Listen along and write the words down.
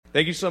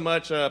Thank you so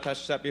much,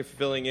 Pastor Sapia, for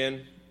filling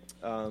in.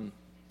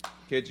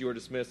 Kids, you were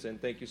dismissed, and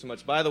thank you so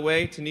much. By the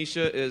way,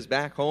 Tanisha is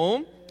back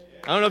home.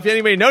 I don't know if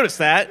anybody noticed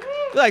that.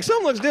 Like,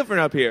 something looks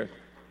different up here.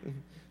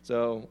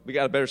 So we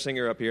got a better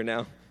singer up here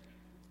now.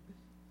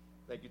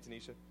 Thank you,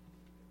 Tanisha.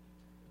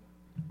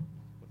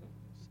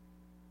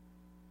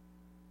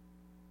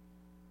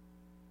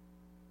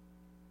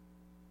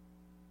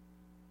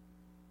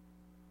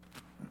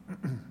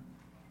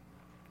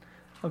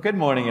 Well, good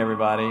morning,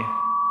 everybody.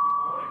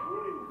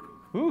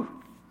 Whew,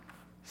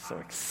 so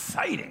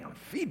exciting. I'm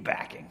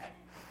feedbacking.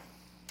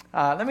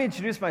 Let me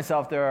introduce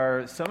myself. There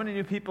are so many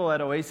new people at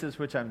Oasis,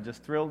 which I'm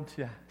just thrilled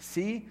to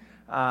see,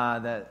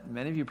 that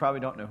many of you probably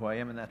don't know who I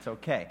am, and that's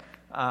okay.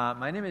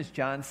 My name is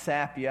John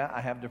Sapia.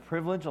 I have the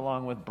privilege,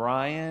 along with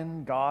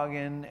Brian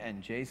Goggin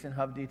and Jason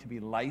Hovde, to be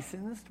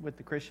licensed with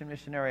the Christian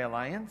Missionary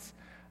Alliance.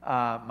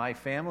 My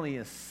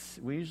family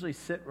we usually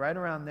sit right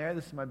around there.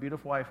 This is my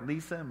beautiful wife,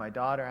 Lisa, and my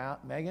daughter,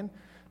 Megan.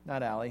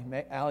 Not Allie.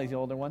 Allie's the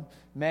older one.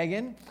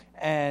 Megan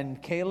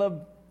and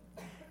Caleb.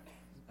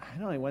 I don't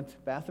know, he went to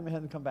the bathroom and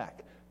hasn't come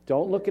back.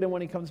 Don't look at him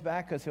when he comes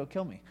back because he'll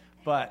kill me.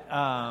 But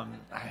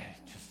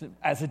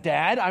as a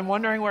dad, I'm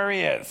wondering where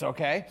he is,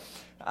 okay?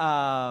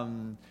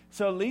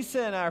 So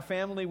Lisa and our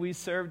family, we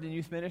served in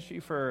youth ministry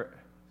for...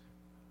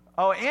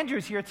 Oh,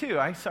 Andrew's here too.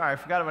 I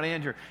forgot about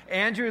Andrew.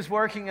 Andrew's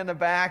working in the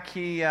back.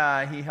 He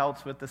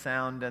helps with the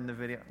sound and the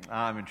video.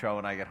 I'm in trouble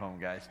when I get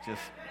home, guys.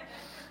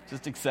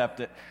 Just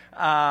accept it.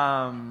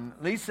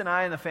 Lisa and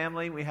I and the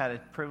family, we had a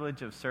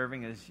privilege of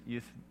serving as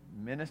youth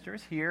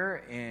ministers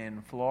here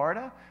in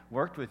Florida.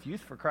 Worked with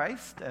Youth for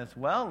Christ as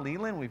well.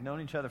 Leland, we've known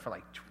each other for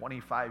like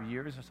 25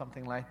 years or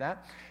something like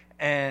that.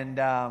 And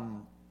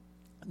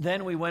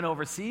then we went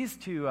overseas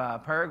to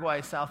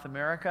Paraguay, South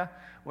America,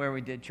 where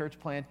we did church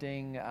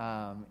planting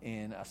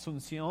in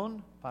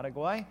Asunción,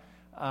 Paraguay.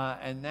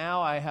 And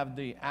now I have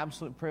the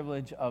absolute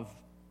privilege of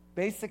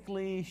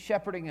basically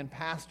shepherding and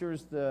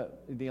pastors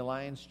the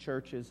Alliance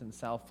churches in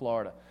South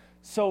Florida.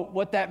 So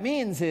what that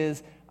means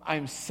is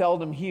I'm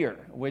seldom here,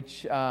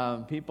 which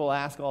people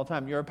ask all the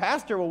time. You're a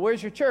pastor? Well,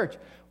 where's your church?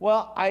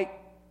 Well,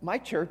 my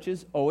church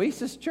is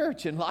Oasis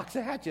Church in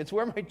Loxahatchee. It's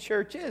where my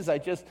church is. I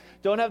just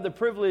don't have the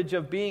privilege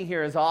of being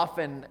here as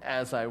often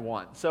as I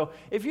want. So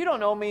if you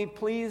don't know me,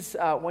 please,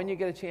 when you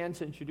get a chance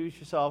to introduce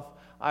yourself,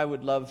 I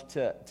would love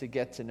to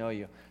get to know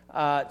you.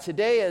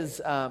 Today,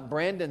 as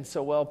Brandon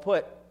so well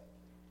put,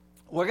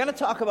 we're going to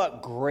talk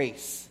about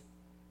grace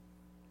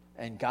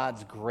and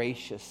God's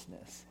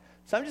graciousness.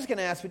 So I'm just going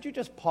to ask, would you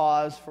just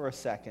pause for a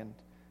second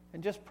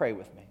and just pray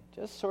with me?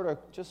 Just sort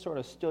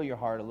of still your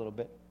heart a little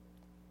bit.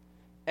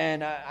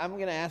 And I'm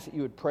going to ask that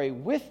you would pray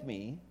with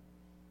me,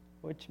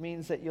 which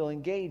means that you'll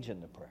engage in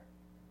the prayer.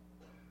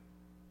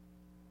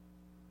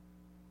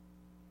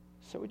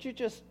 So would you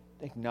just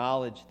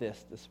acknowledge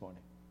this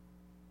morning?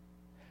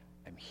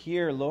 I'm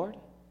here, Lord.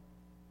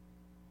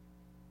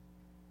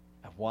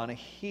 I want to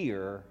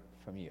hear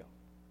from you.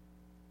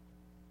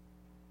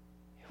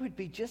 It would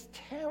be just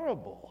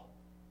terrible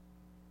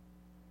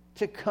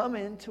to come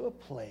into a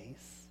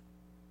place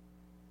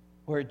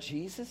where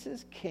Jesus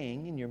is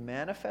king and your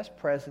manifest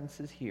presence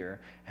is here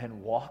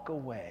and walk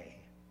away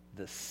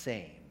the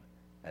same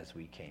as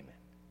we came in.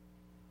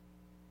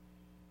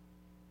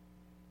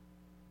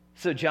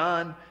 So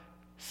John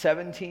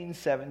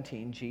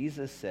 17:17,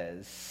 Jesus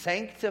says,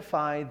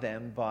 sanctify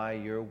them by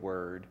your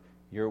word.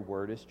 Your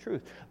word is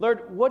truth.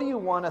 Lord, what do you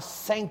want to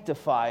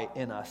sanctify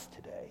in us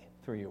today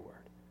through your word?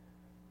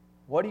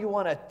 What do you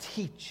want to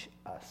teach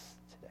us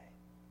today?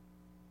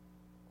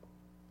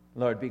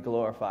 Lord, be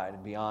glorified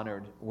and be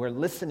honored. We're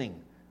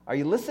listening. Are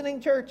you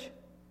listening, church?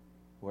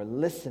 We're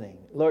listening.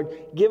 Lord,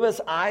 give us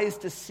eyes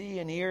to see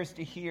and ears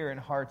to hear and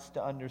hearts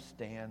to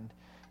understand.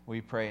 We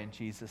pray in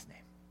Jesus'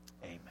 name.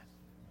 Amen.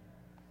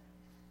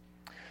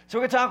 So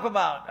we're going to talk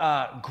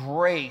about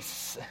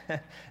grace.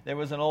 There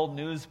was an old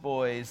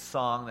Newsboys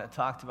song that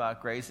talked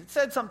about grace. It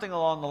said something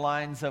along the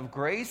lines of,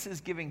 grace is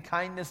giving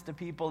kindness to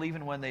people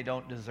even when they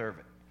don't deserve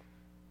it.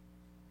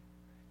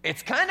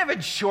 It's kind of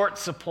in short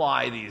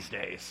supply these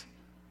days.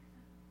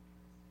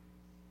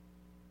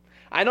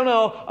 I don't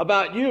know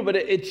about you, but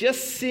it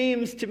just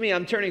seems to me,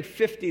 I'm turning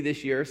 50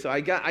 this year, so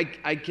I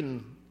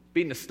can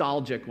be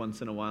nostalgic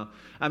once in a while.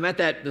 I'm at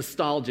that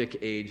nostalgic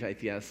age, I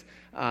guess.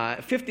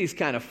 50 is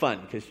kind of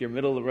fun because you're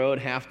middle of the road.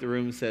 Half the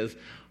room says,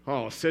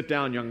 oh, sit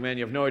down, young man.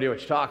 You have no idea what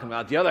you're talking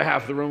about. The other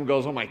half of the room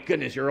goes, oh, my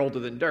goodness, you're older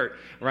than dirt,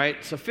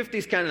 right? So 50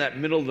 is kind of that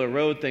middle of the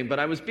road thing. But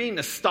I was being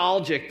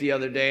nostalgic the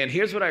other day, and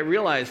here's what I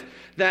realized,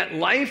 that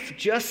life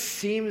just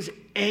seems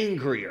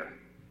angrier.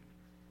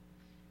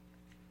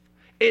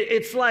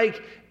 It's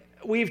like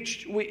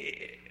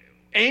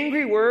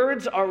angry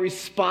words are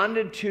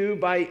responded to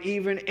by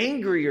even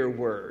angrier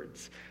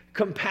words.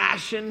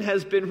 Compassion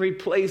has been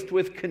replaced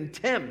with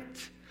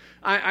contempt.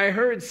 I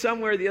heard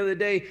somewhere the other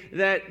day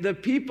that the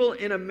people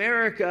in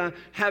America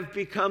have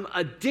become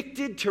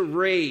addicted to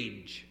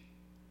rage.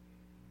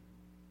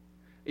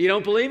 You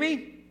don't believe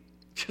me?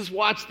 Just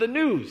watch the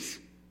news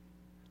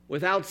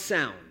without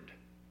sound.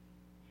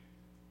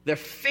 Their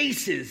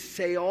faces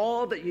say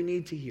all that you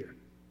need to hear.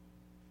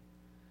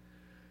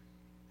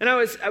 And I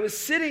was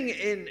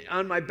sitting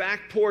on my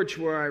back porch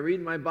where I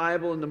read my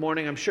Bible in the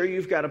morning. I'm sure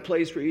you've got a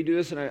place where you do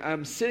this. And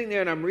I'm sitting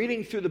there and I'm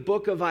reading through the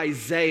book of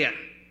Isaiah.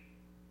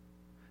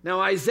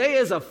 Now,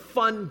 Isaiah is a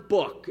fun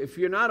book. If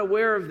you're not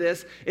aware of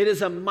this, it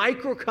is a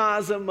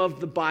microcosm of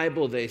the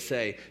Bible, they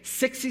say.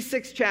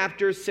 66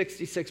 chapters,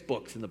 66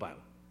 books in the Bible.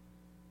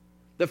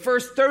 The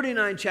first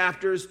 39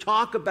 chapters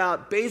talk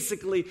about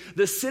basically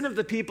the sin of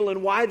the people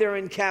and why they're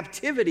in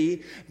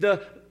captivity.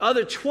 The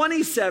other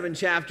 27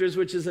 chapters,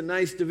 which is a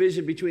nice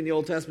division between the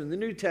Old Testament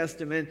and the New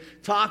Testament,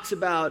 talks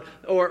about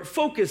or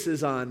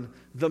focuses on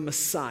the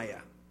Messiah.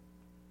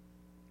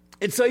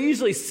 And so I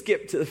usually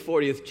skip to the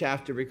 40th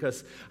chapter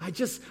because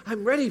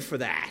I'm ready for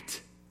that.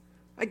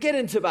 I get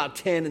into about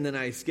 10 and then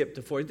I skip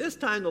to 40. This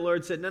time the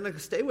Lord said, no,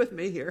 stay with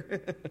me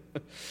here.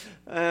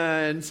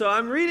 And so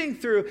I'm reading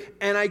through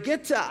and I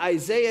get to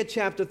Isaiah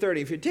chapter 30.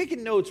 If you're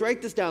taking notes,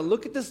 write this down.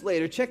 Look at this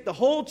later. Check the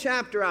whole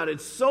chapter out.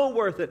 It's so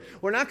worth it.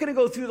 We're not going to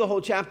go through the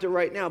whole chapter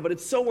right now, but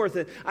it's so worth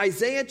it.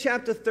 Isaiah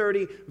chapter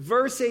 30,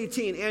 verse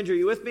 18. Andrew,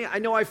 you with me? I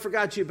know I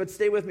forgot you, but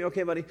stay with me.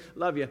 Okay, buddy?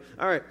 Love you.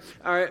 All right.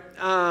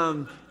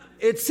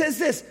 It says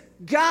this.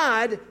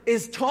 God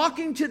is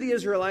talking to the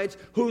Israelites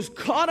who's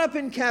caught up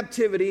in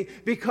captivity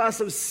because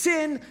of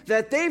sin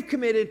that they've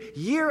committed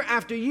year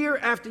after year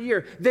after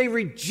year. They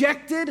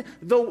rejected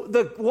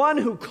the one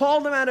who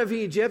called them out of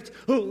Egypt,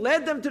 who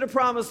led them to the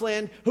promised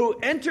land, who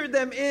entered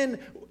them in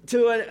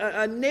to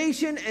a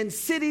nation and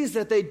cities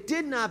that they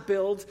did not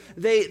build.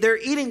 They're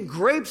eating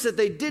grapes that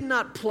they did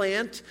not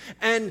plant.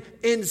 And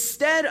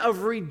instead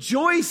of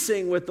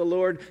rejoicing with the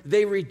Lord,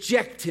 they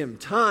reject him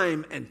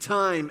time and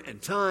time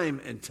and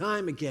time and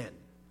time again.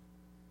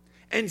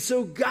 And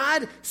so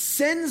God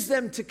sends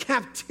them to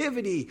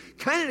captivity,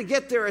 kind of to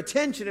get their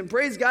attention. And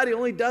praise God, he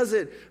only does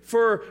it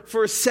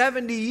for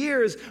 70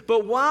 years.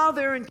 But while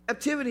they're in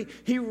captivity,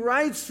 he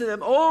writes to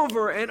them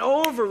over and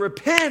over,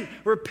 repent,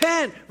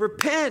 repent,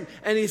 repent.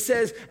 And he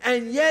says,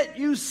 and yet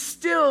you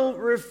still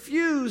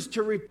refuse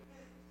to repent.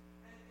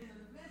 And in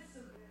the midst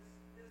of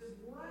this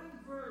one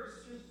verse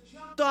just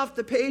jumped off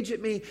the page at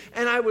me,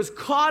 and I was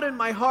caught in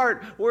my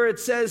heart where it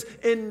says,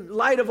 in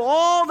light of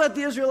all that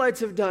the Israelites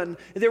have done,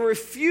 their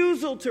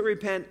refusal to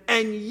repent,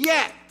 and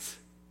yet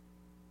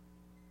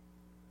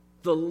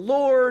the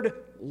Lord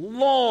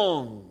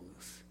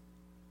longs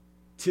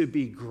to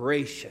be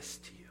gracious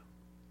to you.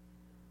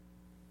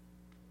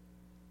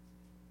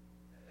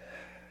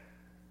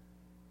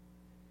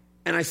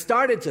 And I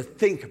started to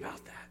think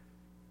about that.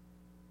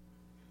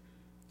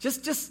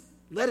 Just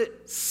let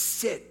it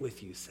sit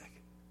with you a second.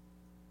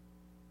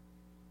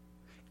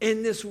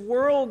 In this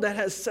world that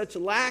has such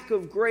lack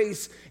of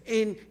grace,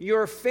 in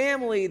your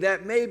family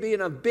that may be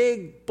in a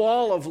big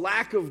ball of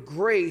lack of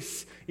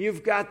grace,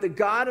 you've got the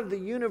God of the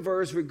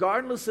universe,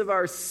 regardless of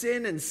our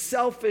sin and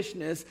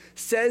selfishness,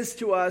 says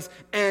to us,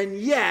 and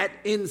yet,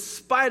 in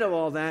spite of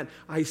all that,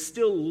 I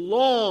still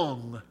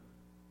long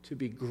to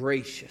be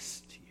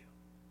gracious to you.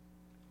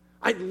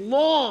 I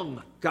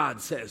long,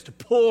 God says, to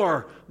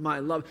pour my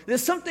love.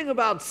 There's something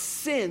about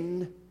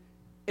sin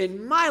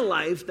in my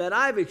life that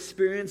I've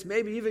experienced,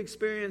 maybe you've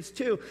experienced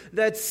too,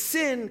 that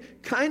sin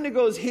kind of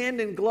goes hand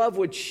in glove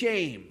with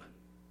shame.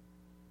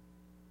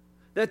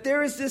 That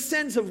there is this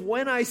sense of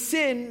when I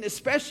sin,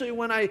 especially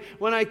when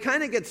I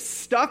kind of get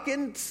stuck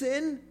in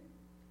sin,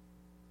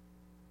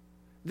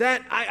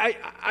 that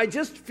I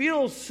just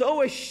feel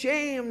so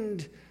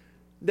ashamed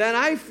that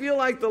I feel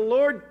like the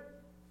Lord,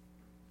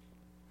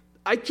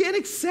 I can't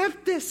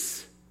accept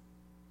this.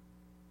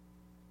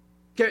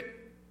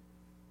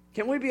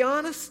 Can we be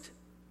honest?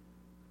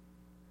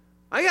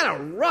 I got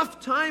a rough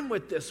time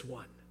with this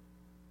one.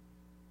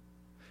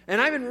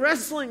 And I've been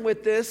wrestling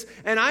with this,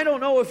 and I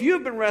don't know if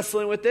you've been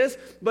wrestling with this,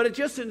 but it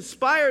just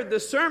inspired the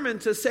sermon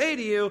to say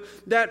to you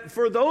that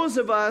for those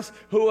of us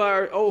who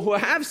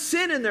have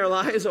sin in their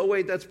lives, oh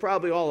wait, that's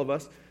probably all of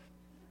us,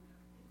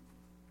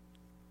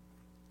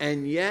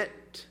 and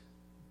yet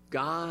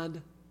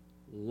God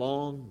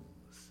longs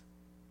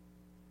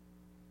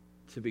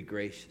to be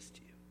gracious to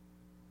you.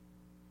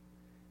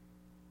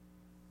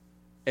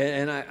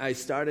 And I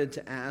started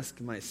to ask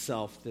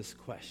myself this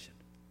question.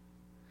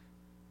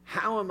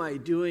 How am I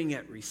doing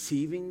at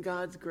receiving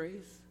God's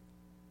grace?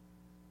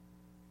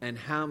 And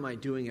how am I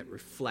doing at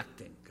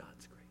reflecting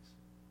God's grace?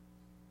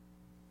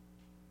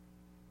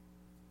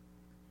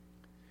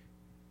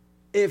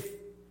 If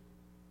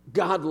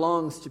God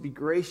longs to be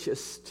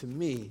gracious to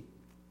me,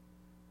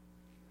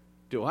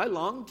 do I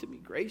long to be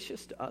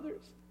gracious to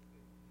others?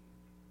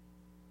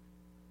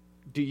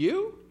 Do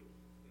you?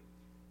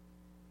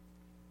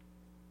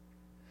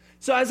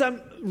 So as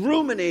I'm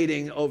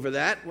ruminating over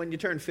that, when you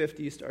turn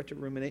 50, you start to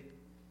ruminate.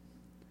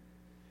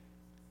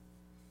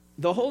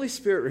 The Holy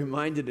Spirit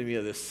reminded me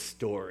of this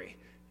story.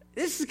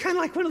 This is kind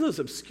of like one of those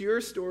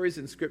obscure stories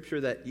in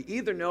Scripture that you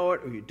either know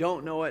it or you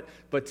don't know it,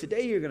 but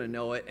today you're going to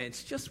know it, and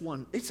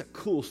it's a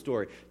cool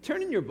story.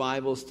 Turn in your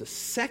Bibles to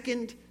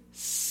 2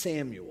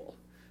 Samuel.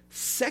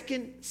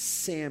 2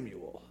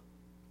 Samuel.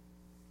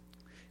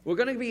 We're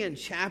going to be in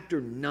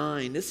chapter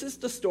 9. This is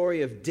the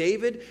story of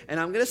David, and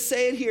I'm going to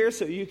say it here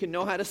so you can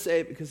know how to say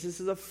it because this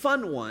is a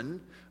fun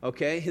one,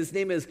 okay? His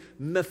name is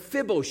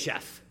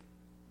Mephibosheth.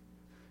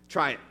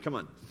 Try it. Come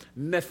on.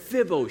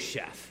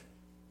 Mephibosheth.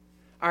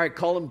 All right,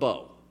 call him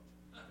Bo.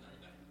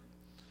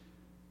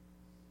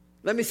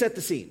 Let me set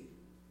the scene.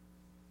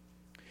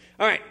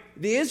 All right,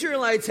 the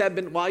Israelites have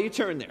been, while you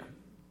turn there,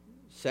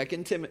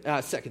 2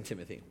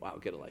 Timothy. Wow,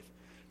 get a life.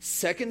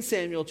 2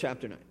 Samuel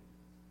chapter 9.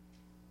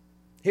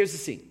 Here's the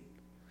scene.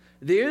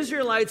 The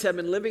Israelites have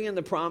been living in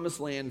the promised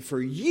land for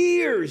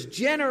years,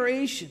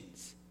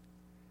 generations.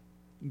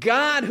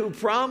 God, who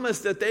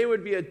promised that they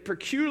would be a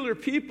peculiar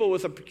people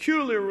with a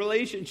peculiar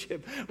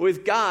relationship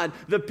with God,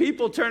 the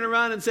people turn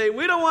around and say,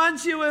 we don't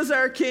want you as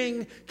our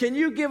king. Can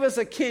you give us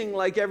a king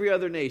like every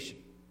other nation?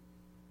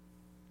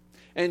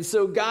 And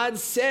so God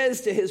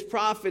says to his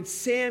prophet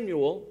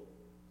Samuel,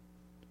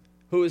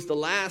 who is the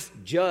last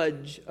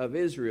judge of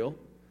Israel,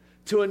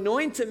 to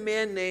anoint a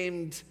man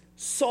named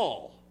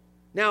Saul.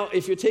 Now,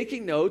 if you're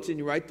taking notes and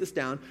you write this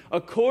down,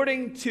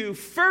 according to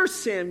 1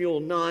 Samuel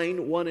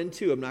 9, 1 and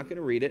 2, I'm not going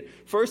to read it,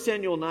 1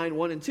 Samuel 9,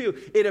 1 and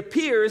 2, it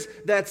appears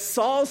that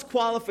Saul's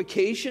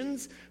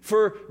qualifications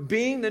for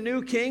being the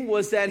new king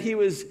was that he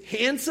was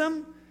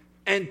handsome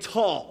and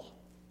tall.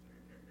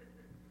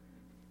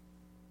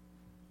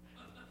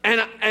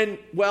 And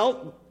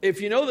well, if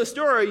you know the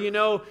story, you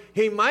know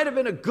he might have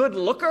been a good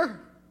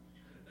looker,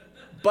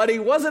 but he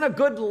wasn't a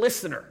good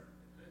listener.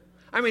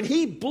 I mean,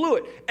 he blew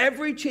it.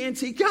 Every chance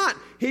he got,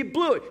 he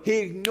blew it. He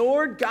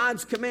ignored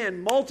God's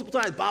command multiple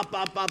times. Bah,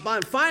 bah, bah, bah.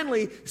 And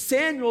finally,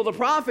 Samuel the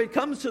prophet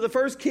comes to the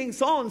first king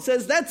Saul and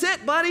says, that's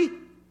it, buddy.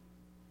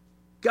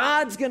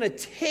 God's going to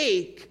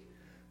take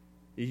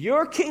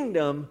your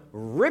kingdom,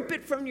 rip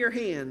it from your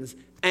hands,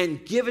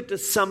 and give it to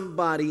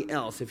somebody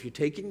else. If you're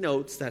taking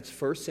notes, that's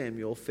 1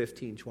 Samuel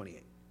 15:28.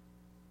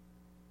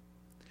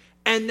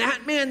 And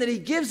that man that he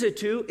gives it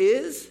to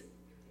is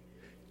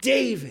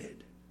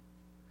David.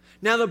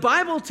 Now, the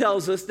Bible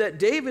tells us that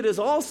David is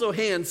also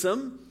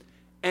handsome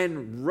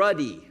and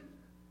ruddy.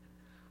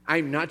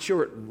 I'm not sure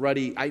what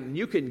ruddy,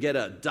 you can get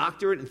a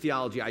doctorate in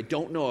theology. I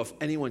don't know if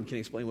anyone can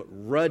explain what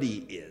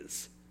ruddy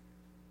is.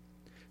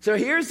 So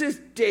here's this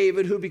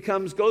David who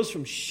goes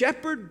from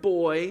shepherd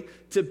boy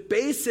to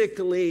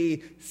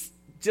basically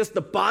just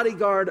the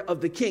bodyguard of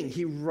the king.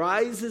 He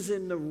rises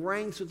in the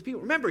ranks with the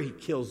people. Remember, he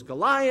kills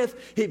Goliath.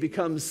 He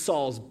becomes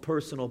Saul's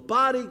personal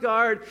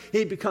bodyguard.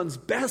 He becomes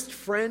best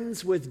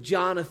friends with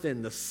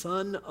Jonathan, the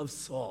son of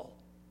Saul,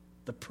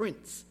 the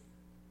prince.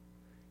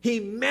 He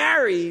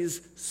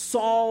marries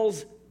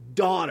Saul's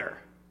daughter.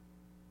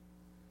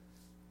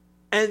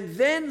 And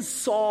then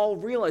Saul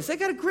realized they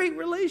got a great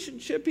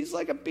relationship. He's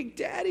like a big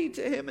daddy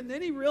to him. And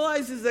then he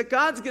realizes that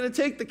God's going to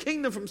take the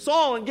kingdom from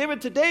Saul and give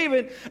it to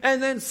David.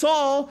 And then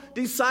Saul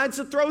decides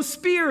to throw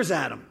spears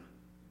at him.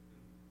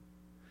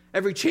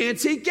 Every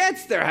chance he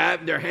gets, they're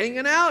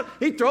hanging out.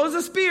 He throws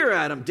a spear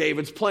at him.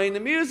 David's playing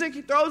the music.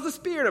 He throws a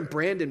spear at him.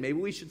 Brandon, maybe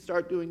we should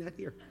start doing that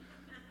here.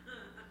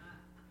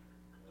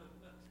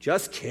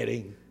 Just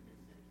kidding.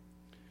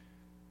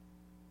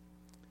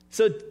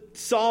 So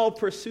Saul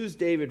pursues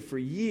David for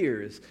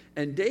years.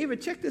 And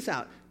David, check this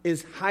out,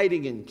 is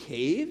hiding in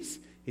caves.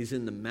 He's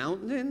in the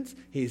mountains.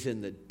 He's in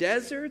the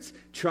deserts,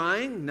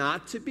 trying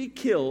not to be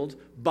killed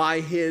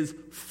by his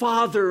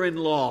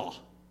father-in-law.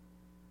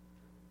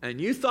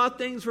 And you thought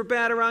things were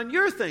bad around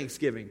your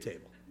Thanksgiving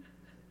table.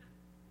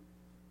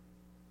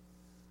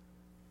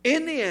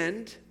 In the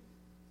end,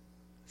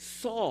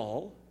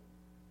 Saul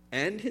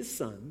and his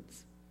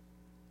sons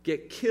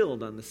get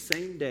killed on the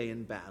same day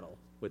in battle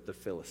with the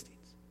Philistines.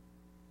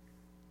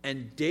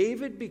 And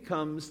David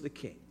becomes the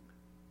king.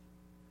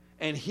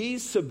 And he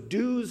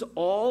subdues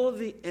all of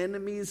the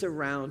enemies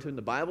around him.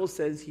 The Bible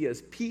says he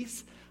has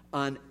peace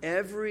on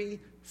every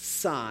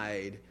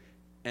side.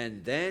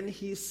 And then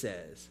he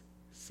says,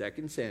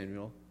 2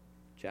 Samuel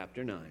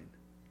chapter 9,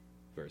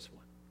 verse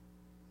 1.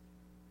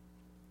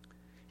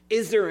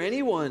 Is there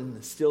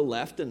anyone still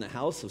left in the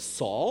house of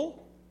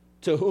Saul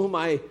to whom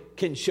I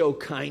can show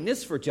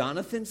kindness for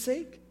Jonathan's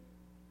sake?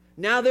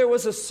 Now there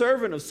was a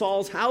servant of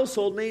Saul's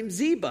household named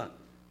Ziba.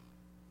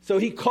 So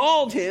he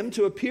called him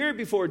to appear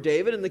before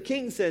David, and the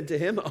king said to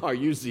him, "Are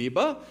you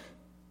Ziba?"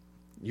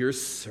 "Your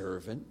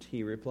servant,"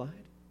 he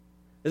replied.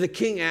 And the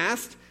king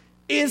asked,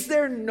 "Is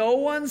there no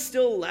one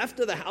still left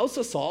of the house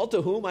of Saul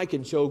to whom I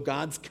can show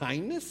God's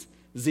kindness?"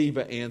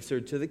 Ziba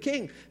answered to the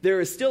king, "There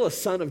is still a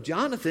son of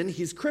Jonathan.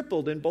 He's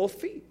crippled in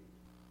both feet."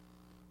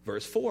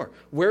 Verse 4,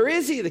 "Where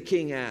is he?" the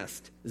king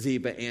asked.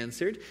 Ziba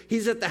answered,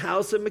 "He's at the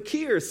house of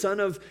Machir, son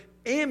of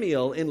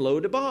Amiel in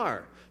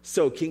Lo-debar."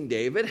 So King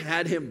David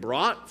had him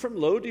brought from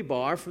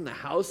Lo-debar, from the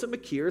house of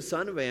Machir,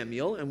 son of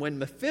Amiel. And when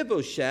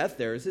Mephibosheth,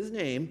 there's his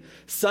name,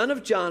 son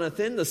of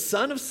Jonathan, the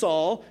son of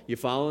Saul, you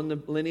following the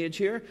lineage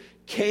here,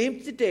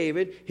 came to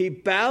David, he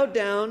bowed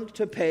down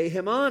to pay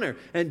him honor.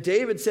 And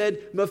David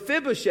said,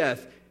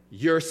 "Mephibosheth,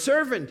 your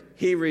servant,"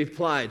 he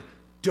replied.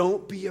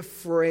 Don't be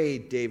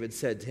afraid, David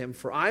said to him,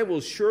 for I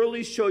will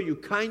surely show you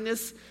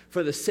kindness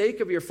for the sake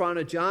of your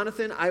father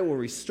Jonathan. I will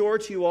restore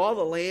to you all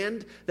the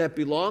land that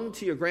belonged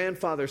to your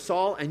grandfather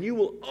Saul, and you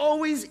will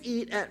always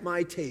eat at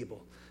my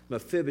table.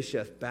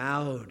 Mephibosheth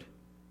bowed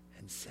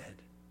and said,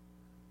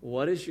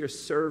 what is your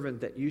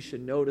servant that you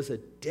should notice a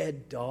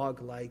dead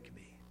dog like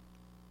me?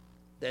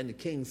 Then the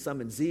king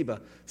summoned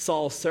Ziba,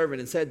 Saul's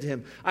servant, and said to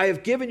him, I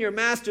have given your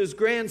master's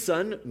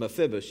grandson,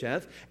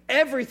 Mephibosheth,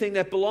 everything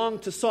that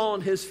belonged to Saul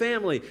and his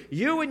family.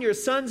 You and your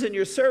sons and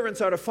your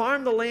servants are to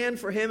farm the land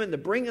for him and to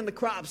bring in the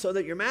crops so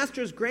that your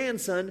master's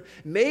grandson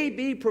may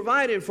be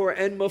provided for.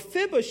 And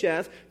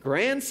Mephibosheth,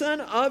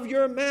 grandson of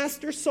your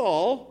master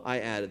Saul,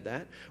 I added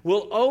that,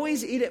 will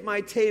always eat at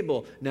my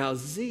table. Now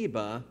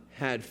Ziba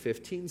had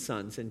 15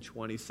 sons and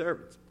 20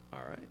 servants.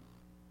 All right.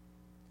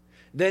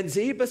 Then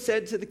Ziba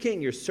said to the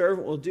king, your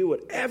servant will do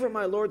whatever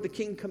my lord the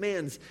king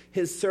commands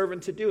his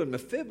servant to do. And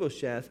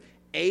Mephibosheth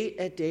ate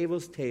at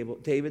David's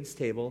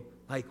table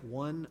like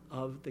one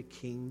of the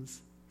king's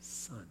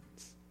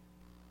sons.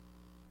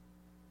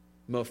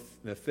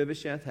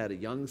 Mephibosheth had a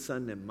young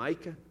son named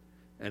Micah,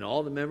 and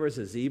all the members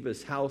of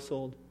Ziba's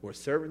household were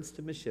servants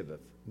to Mephibosheth.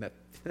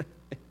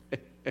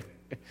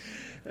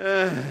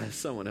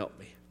 Someone help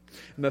me.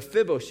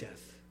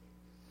 Mephibosheth.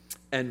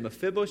 And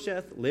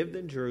Mephibosheth lived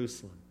in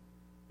Jerusalem,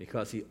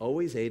 because he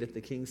always ate at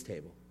the king's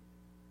table,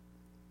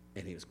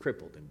 and he was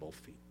crippled in both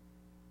feet.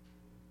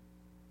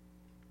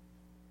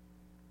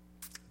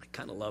 I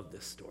kind of love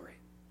this story.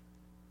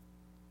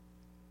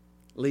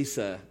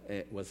 Lisa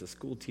was a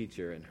school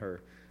teacher in her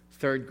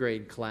third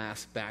grade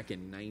class back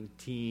in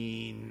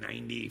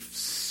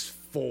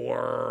 1994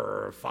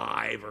 or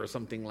 5 or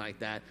something like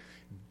that,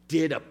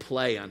 did a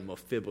play on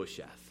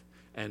Mephibosheth,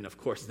 and of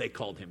course they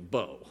called him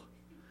Bo.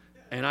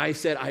 And I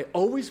said, I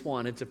always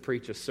wanted to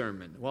preach a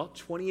sermon. Well,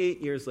 28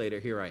 years later,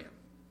 here I am.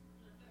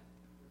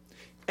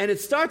 And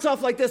it starts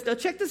off like this. Now,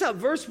 check this out.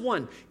 Verse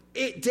 1.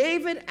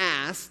 David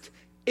asked,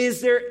 is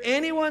there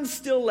anyone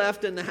still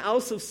left in the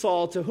house of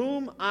Saul to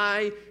whom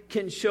I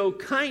can show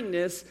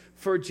kindness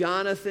for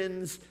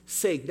Jonathan's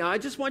sake? Now, I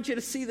just want you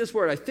to see this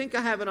word. I think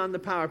I have it on the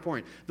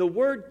PowerPoint. The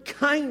word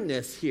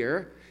kindness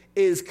here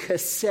is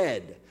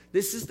chesed.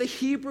 This is the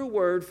Hebrew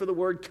word for the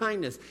word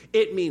kindness.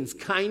 It means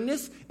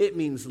kindness, it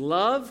means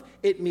love,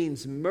 it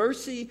means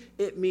mercy,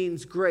 it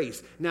means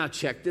grace. Now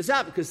check this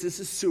out, because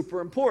this is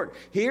super important.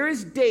 Here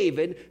is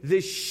David,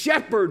 the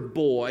shepherd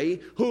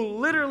boy, who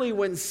literally,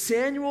 when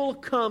Samuel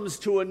comes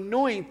to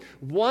anoint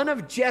one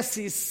of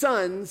Jesse's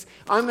sons,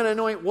 I'm going to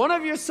anoint one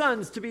of your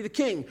sons to be the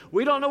king.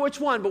 We don't know which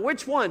one, but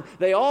which one?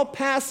 They all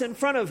pass in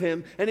front of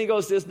him, and he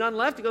goes, there's none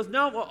left? He goes,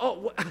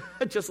 no,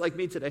 just like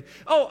me today.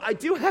 Oh, I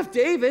do have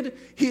David.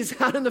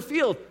 He's out in the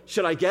field.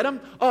 Should I get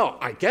him? Oh,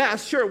 I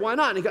guess. Sure, why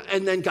not?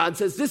 And then God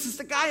says, this is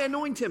the guy,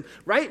 anoint him,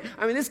 right?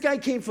 I mean, this guy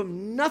came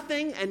from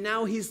nothing, and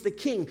now he's the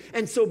king.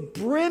 And so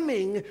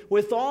brimming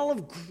with all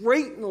of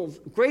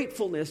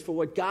gratefulness for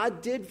what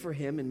God did for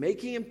him in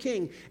making him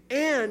king,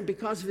 and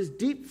because of his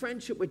deep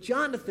friendship with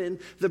Jonathan,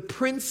 the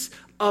prince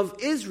of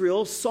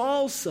Israel,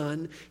 Saul's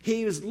son,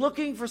 he was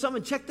looking for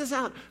someone, check this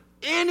out,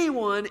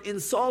 anyone in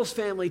Saul's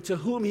family to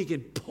whom he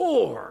could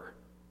pour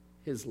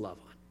his love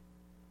on.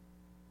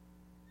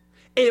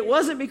 It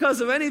wasn't because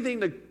of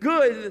anything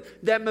good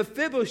that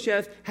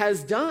Mephibosheth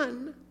has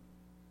done.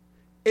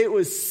 It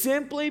was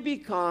simply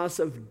because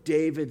of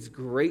David's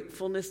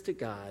gratefulness to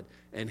God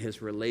and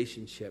his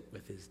relationship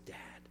with his dad.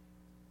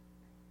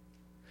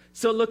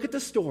 So look at the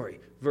story,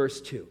 verse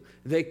 2.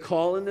 They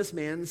call in this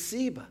man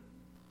Ziba,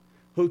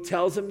 who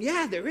tells him,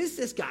 yeah, there is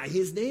this guy.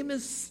 His name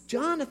is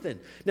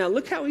Jonathan. Now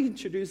look how he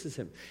introduces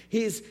him.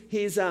 He's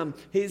his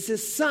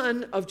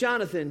son of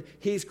Jonathan.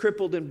 He's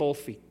crippled in both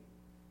feet.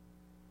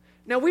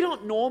 Now, we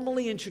don't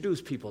normally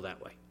introduce people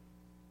that way.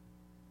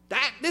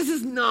 This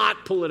is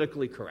not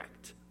politically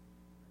correct.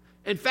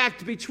 In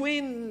fact,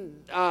 between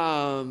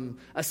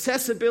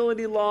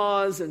accessibility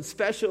laws and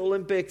Special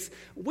Olympics,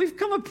 we've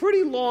come a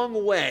pretty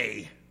long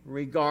way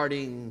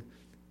regarding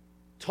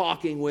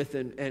talking with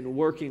and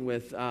working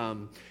with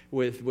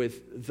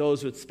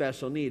those with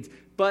special needs.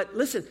 But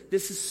listen,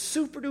 this is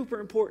super duper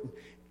important.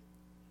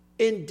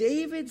 In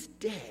David's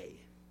day,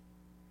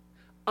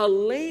 a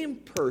lame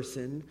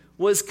person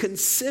was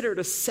considered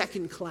a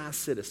second-class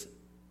citizen.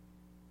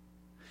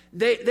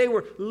 They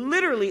were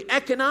literally,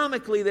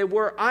 economically, they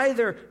were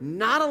either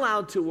not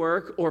allowed to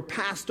work or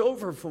passed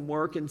over from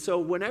work. And so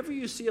whenever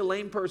you see a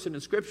lame person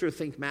in Scripture,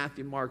 think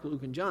Matthew, Mark,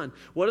 Luke, and John,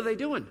 what are they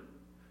doing?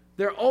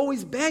 They're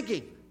always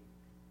begging.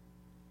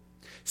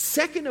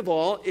 Second of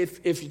all,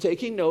 if you're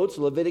taking notes,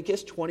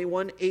 Leviticus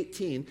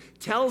 21:18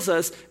 tells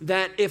us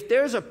that if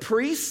there's a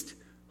priest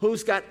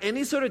who's got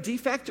any sort of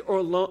defect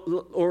or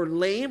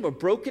lame or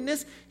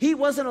brokenness, he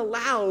wasn't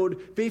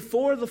allowed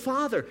before the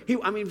Father.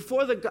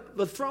 Before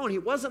the throne, he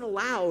wasn't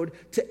allowed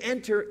to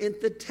enter into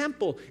the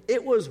temple.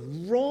 It was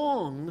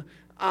wrong.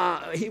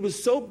 He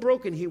was so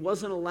broken, he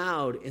wasn't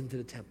allowed into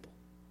the temple.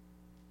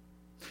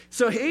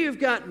 So here you've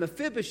got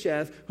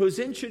Mephibosheth, who's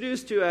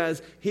introduced to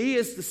as he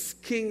is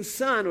the king's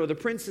son or the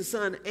prince's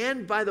son.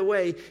 And by the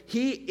way,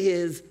 he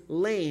is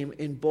lame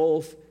in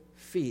both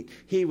feet.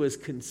 He was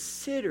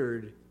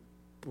considered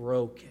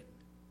broken.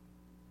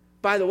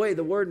 By the way,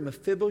 the word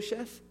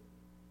Mephibosheth,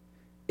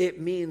 it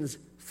means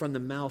from the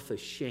mouth of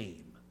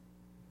shame.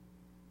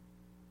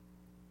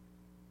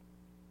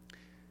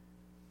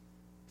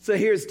 So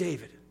here's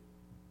David,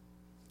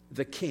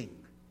 the king.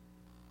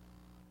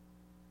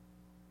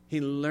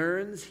 He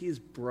learns he's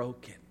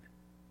broken.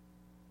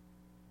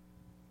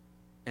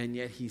 And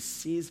yet he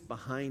sees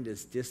behind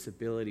his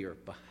disability or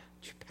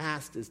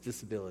past his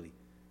disability.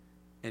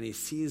 And he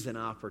sees an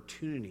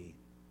opportunity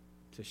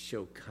to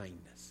show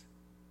kindness.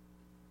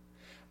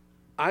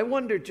 I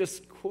wonder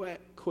just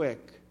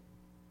quick,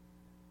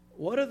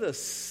 what are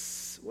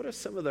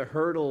some of the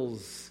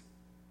hurdles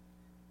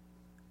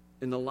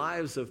in the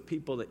lives of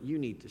people that you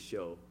need to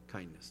show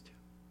kindness to?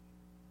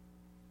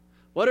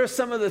 What are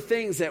some of the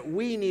things that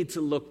we need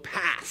to look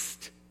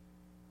past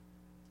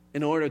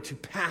in order to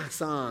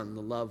pass on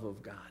the love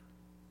of God?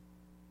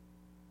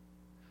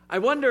 I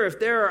wonder if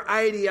there are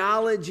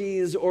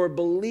ideologies or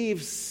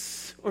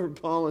beliefs or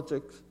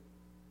politics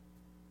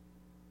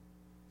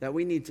that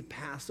we need to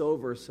pass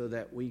over so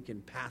that we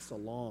can pass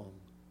along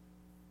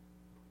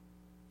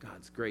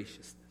God's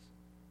graciousness.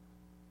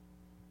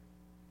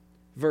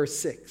 Verse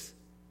 6.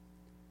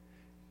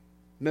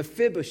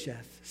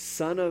 Mephibosheth,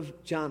 son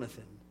of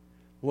Jonathan,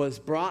 was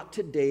brought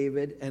to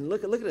David. And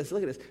look at this.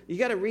 You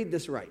got to read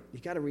this right.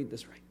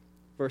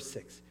 Verse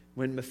 6.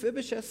 When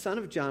Mephibosheth, son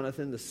of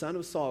Jonathan, the son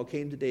of Saul,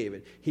 came to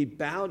David, he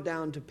bowed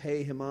down to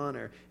pay him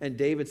honor. And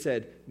David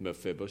said,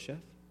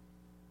 Mephibosheth?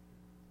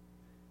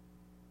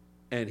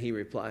 And he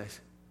replies,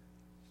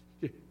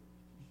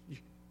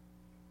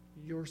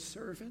 your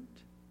servant?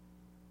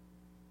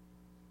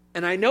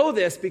 And I know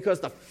this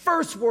because the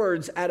first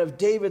words out of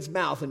David's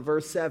mouth in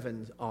verse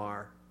 7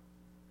 are,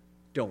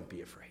 don't be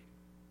afraid.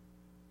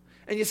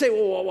 And you say,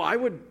 well, why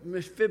would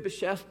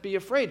Mephibosheth be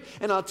afraid?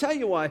 And I'll tell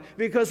you why.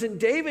 Because in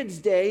David's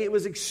day, it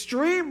was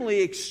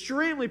extremely,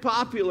 extremely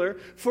popular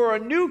for a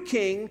new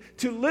king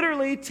to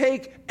literally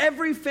take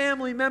every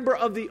family member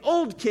of the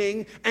old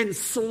king and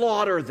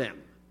slaughter them.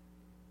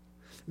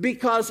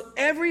 Because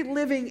every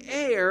living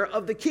heir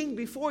of the king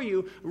before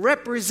you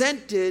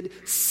represented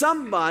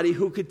somebody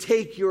who could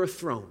take your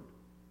throne.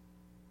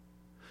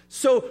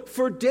 So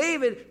for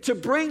David to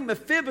bring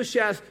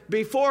Mephibosheth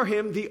before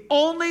him, the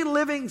only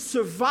living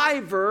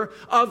survivor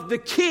of the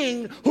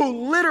king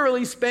who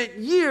literally spent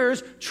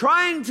years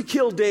trying to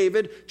kill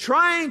David,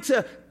 trying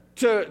to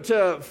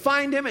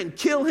find him and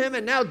kill him,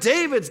 and now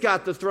David's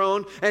got the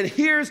throne, and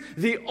here's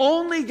the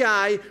only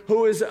guy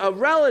who is a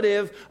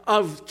relative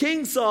of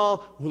King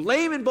Saul,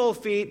 lame in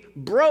both feet,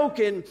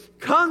 broken,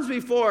 comes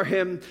before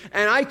him,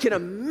 and I can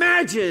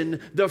imagine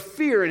the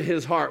fear in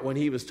his heart when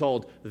he was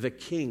told, the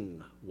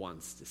king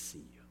wants to see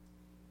you.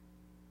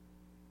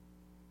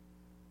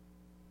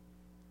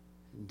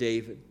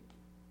 David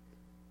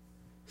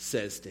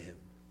says to him,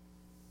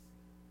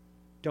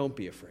 don't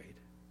be afraid.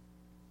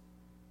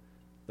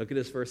 Look at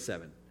this, verse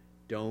 7.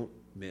 Don't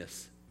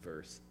miss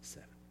verse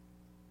 7.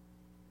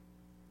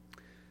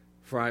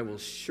 For I will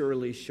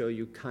surely show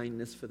you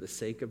kindness for the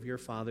sake of your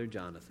father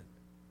Jonathan.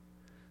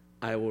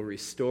 I will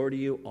restore to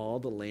you all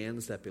the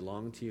lands that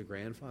belonged to your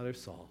grandfather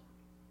Saul,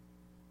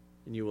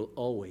 and you will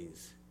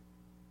always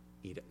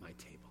eat at my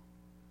table.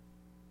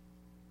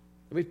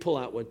 Let me pull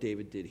out what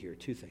David did here.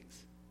 Two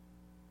things.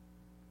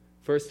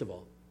 First of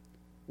all,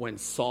 when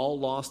Saul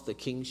lost the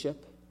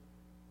kingship,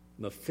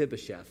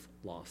 Mephibosheth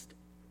lost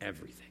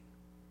everything.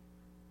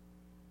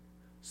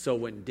 So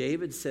when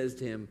David says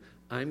to him,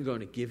 I'm going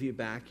to give you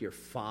back your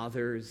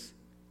father's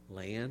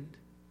land,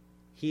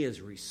 he is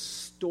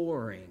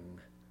restoring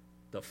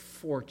the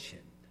fortune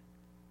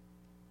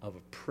of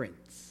a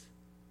prince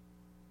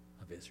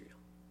of Israel.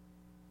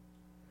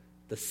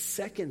 The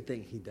second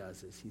thing he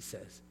does is he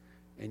says,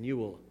 and you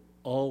will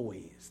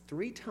always,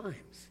 3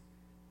 times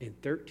in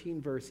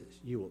 13 verses,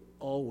 you will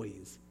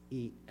always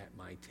eat at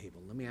my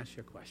table. Let me ask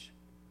you a question.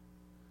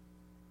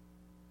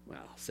 Well,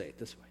 I'll say it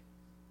this way.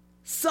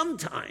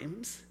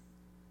 Sometimes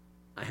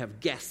I have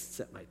guests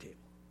at my table.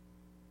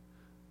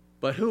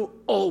 But who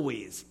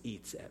always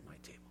eats at my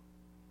table?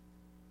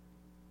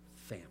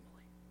 Family.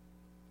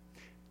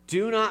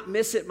 Do not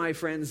miss it, my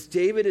friends.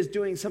 David is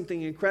doing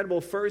something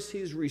incredible. First,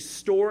 he's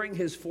restoring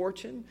his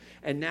fortune,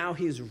 and now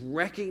he's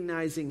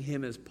recognizing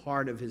him as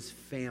part of his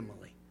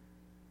family.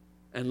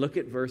 And look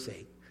at verse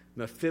 8.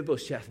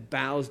 Mephibosheth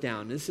bows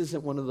down. This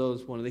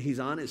isn't he's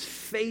on his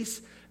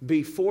face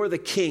before the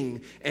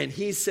king, and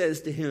he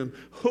says to him,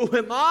 who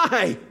am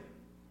I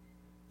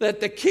that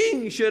the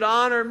king should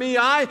honor me?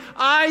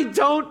 I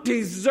don't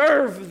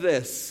deserve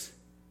this.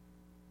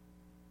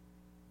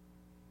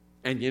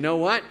 And you know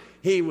what?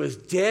 He was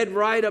dead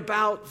right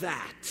about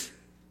that.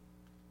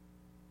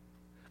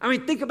 I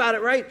mean, think about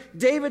it, right?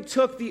 David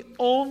took the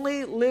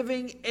only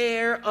living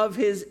heir of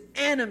his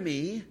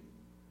enemy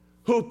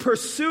who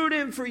pursued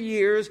him for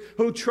years,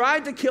 who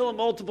tried to kill him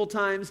multiple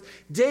times,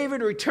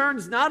 David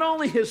returns not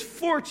only his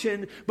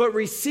fortune, but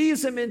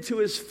receives him into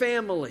his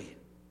family.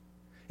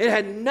 It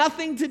had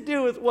nothing to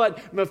do with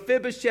what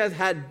Mephibosheth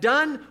had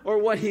done or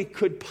what he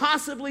could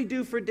possibly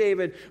do for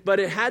David, but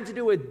it had to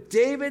do with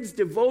David's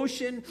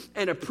devotion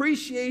and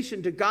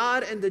appreciation to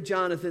God and to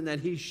Jonathan, that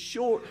he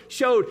showed,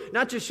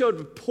 not just showed,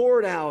 but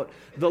poured out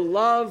the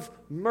love,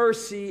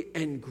 mercy,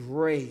 and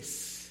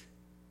grace.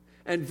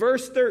 And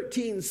verse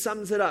 13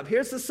 sums it up.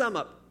 Here's the sum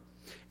up.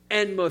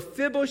 And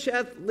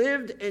Mephibosheth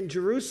lived in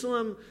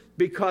Jerusalem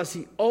because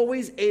he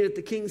always ate at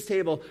the king's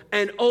table.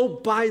 And oh,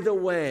 by the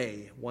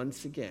way,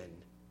 once again,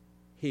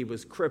 he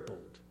was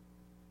crippled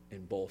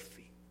in both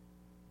feet.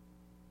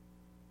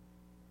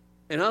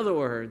 In other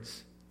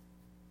words,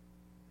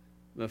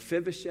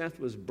 Mephibosheth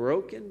was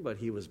broken, but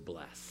he was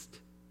blessed.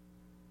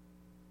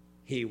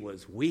 He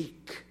was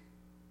weak,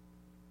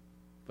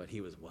 but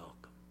he was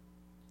welcome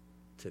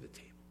to the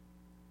table.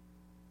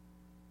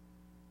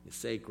 You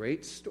say,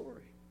 great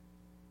story.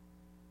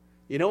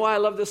 You know why I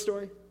love this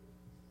story?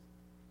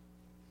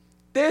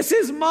 This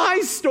is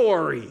my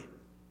story.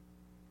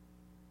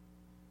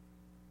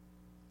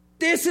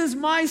 This is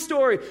my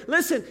story.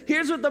 Listen,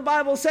 here's what the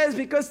Bible says,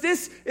 because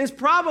this is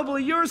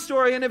probably your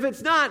story. And if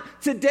it's not,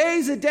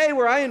 today's a day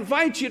where I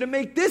invite you to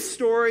make this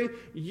story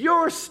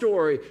your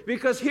story.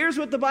 Because here's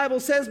what the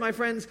Bible says, my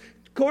friends.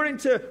 According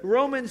to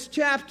Romans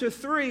chapter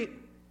 3,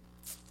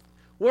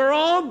 we're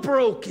all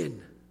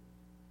broken.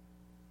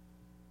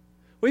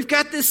 We've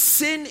got this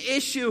sin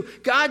issue.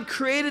 God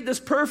created this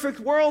perfect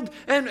world,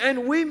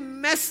 and we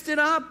messed it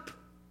up.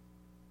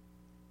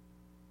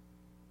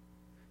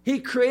 He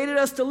created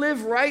us to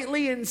live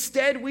rightly.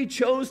 Instead, we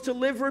chose to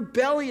live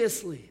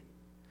rebelliously.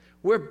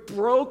 We're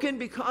broken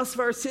because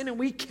of our sin, and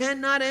we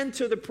cannot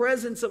enter the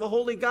presence of a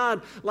holy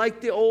God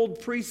like the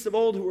old priests of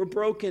old who were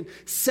broken.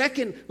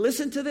 Second,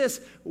 listen to this.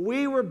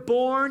 We were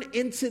born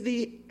into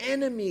the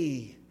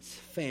enemy's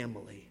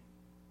family.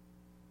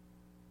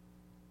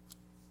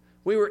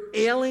 We were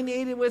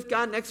alienated with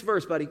God. Next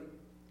verse, buddy.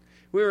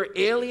 We were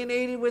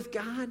alienated with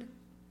God.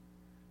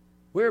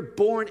 We're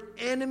born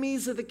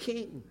enemies of the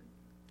King.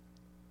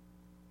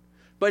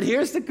 But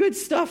here's the good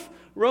stuff.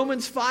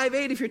 Romans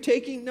 5:8, if you're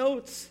taking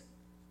notes.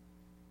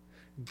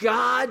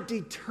 God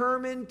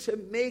determined to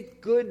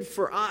make good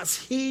for us.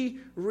 He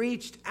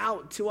reached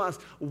out to us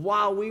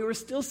while we were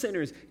still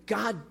sinners.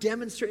 God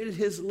demonstrated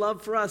his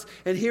love for us.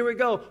 And here we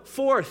go.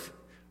 Fourth,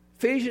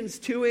 Ephesians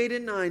 2:8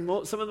 and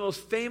 9, some of the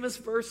most famous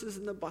verses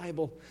in the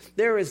Bible.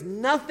 There is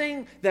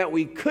nothing that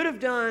we could have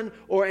done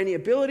or any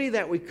ability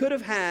that we could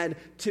have had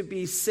to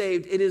be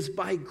saved. It is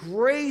by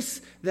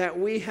grace that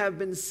we have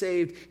been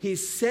saved. He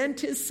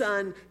sent his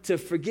Son to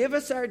forgive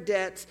us our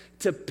debts,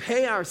 to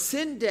pay our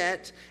sin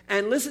debt.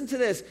 And listen to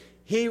this.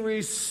 He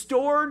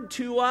restored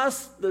to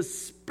us the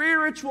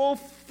spiritual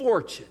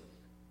fortune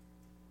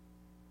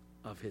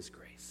of his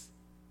grace.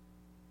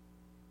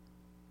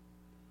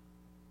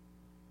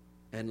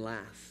 And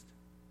last,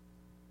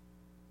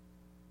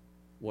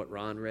 what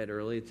Ron read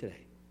earlier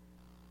today.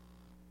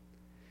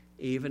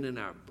 Even in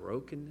our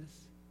brokenness,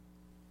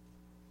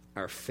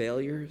 our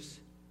failures,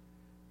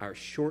 our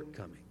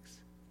shortcomings,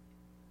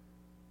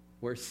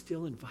 we're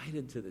still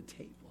invited to the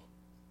table.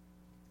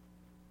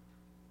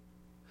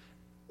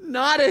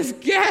 Not as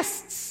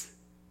guests,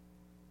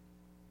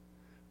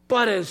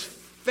 but as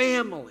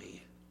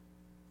family.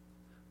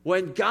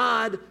 When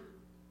God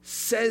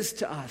says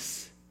to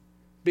us,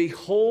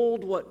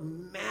 behold what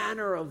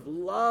manner of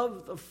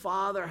love the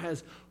Father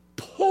has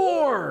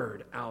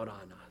poured out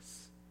on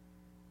us,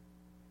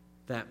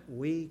 that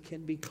we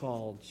can be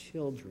called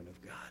children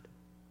of God.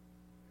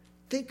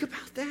 Think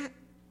about that.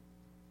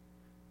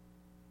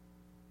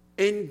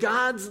 In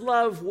God's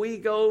love, we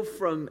go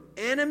from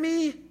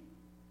enemy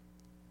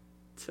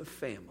to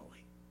family.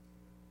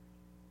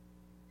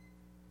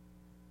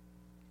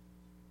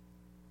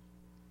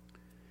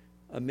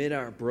 Amid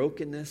our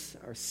brokenness,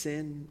 our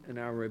sin, and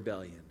our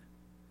rebellion,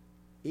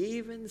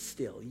 even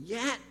still,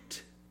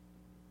 yet,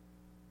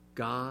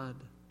 God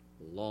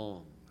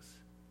longs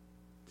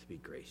to be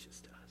gracious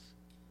to us.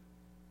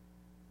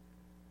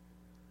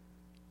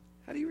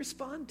 How do you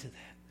respond to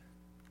that?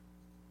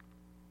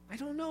 I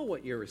don't know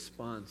what your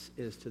response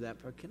is to that,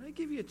 but can I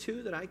give you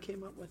two that I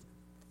came up with?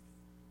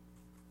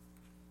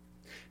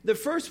 The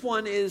first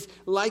one is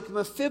like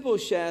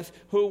Mephibosheth,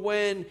 who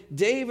when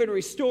David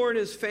restored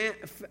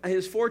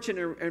his fortune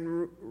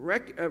and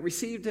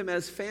received him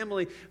as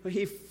family,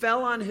 he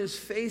fell on his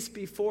face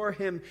before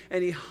him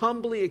and he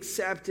humbly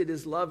accepted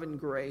his love and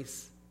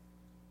grace.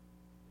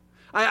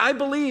 I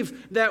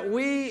believe that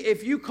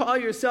if you call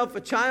yourself a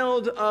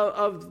child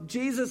of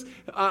Jesus,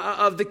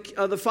 of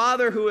the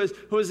Father who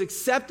has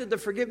accepted the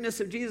forgiveness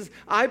of Jesus,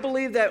 I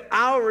believe that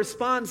our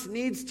response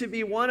needs to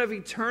be one of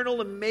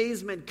eternal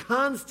amazement,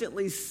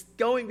 constantly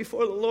going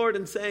before the Lord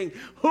and saying,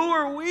 "Who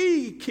are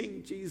we,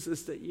 King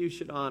Jesus, that you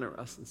should honor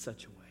us in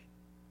such a way?"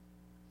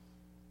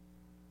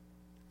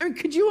 I mean,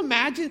 could you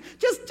imagine?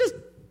 Just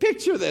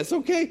picture this,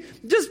 okay?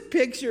 Just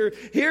picture,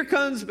 here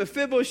comes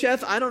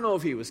Mephibosheth. I don't know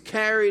if he was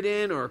carried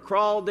in or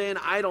crawled in.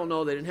 I don't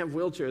know. They didn't have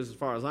wheelchairs as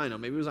far as I know.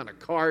 Maybe he was on a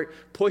cart,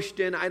 pushed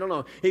in. I don't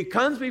know. He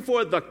comes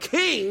before the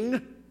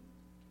king,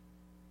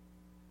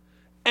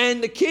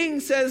 and the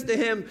king says to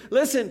him,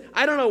 listen,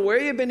 I don't know where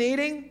you've been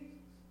eating,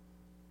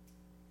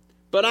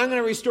 but I'm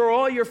going to restore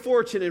all your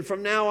fortune, and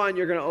from now on,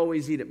 you're going to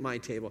always eat at my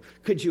table.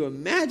 Could you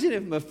imagine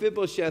if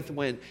Mephibosheth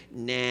went,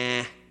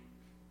 nah,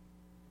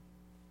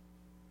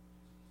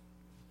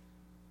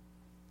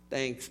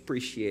 thanks,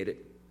 appreciate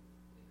it.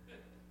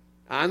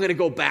 I'm going to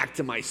go back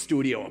to my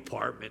studio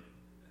apartment.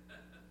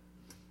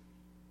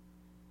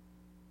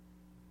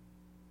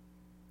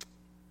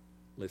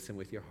 Listen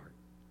with your heart.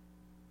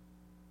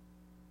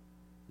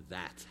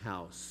 That's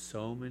how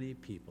so many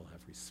people have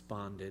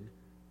responded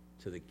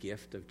to the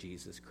gift of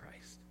Jesus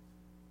Christ.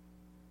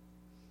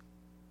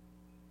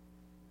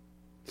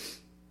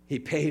 He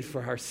paid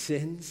for our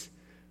sins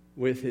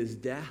with his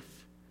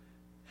death,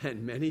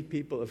 and many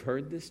people have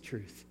heard this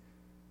truth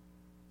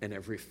and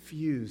have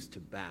refused to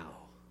bow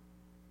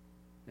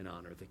and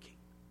honor the King.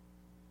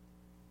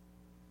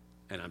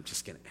 And I'm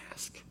just going to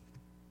ask,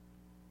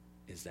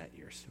 is that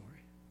your story?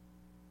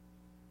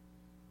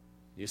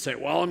 You say,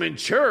 well, I'm in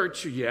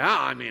church. Yeah,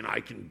 I mean, I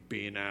can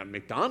be in a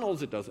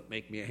McDonald's. It doesn't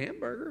make me a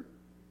hamburger.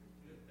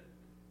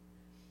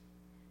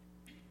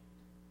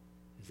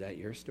 Is that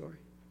your story?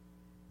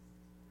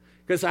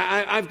 Because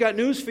I've got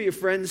news for you,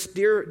 friends,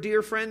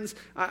 dear friends.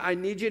 I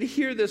need you to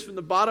hear this from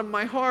the bottom of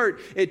my heart.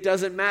 It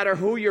doesn't matter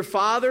who your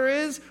father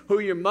is, who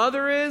your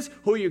mother is,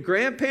 who your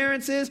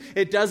grandparents is.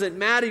 It doesn't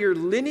matter your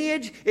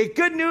lineage.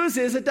 Good news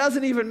is it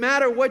doesn't even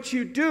matter what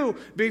you do.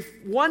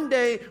 One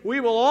day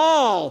we will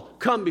all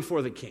come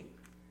before the King.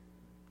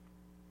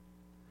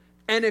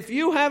 And if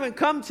you haven't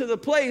come to the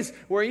place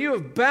where you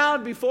have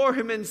bowed before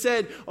him and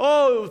said,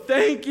 oh,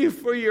 thank you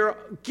for your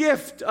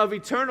gift of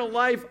eternal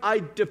life.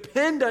 I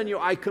depend on you.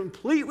 I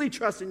completely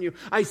trust in you.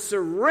 I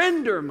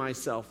surrender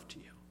myself to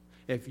you.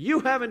 If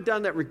you haven't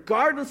done that,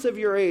 regardless of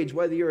your age,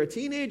 whether you're a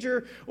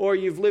teenager or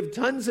you've lived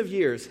tons of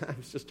years, I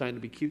was just trying to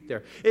be cute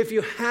there. If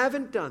you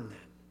haven't done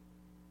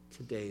that,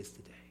 today is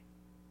the day.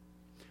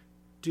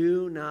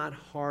 Do not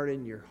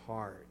harden your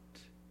heart.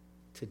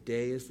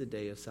 Today is the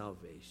day of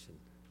salvation,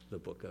 the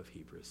book of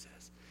Hebrews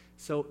says.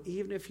 So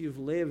even if you've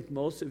lived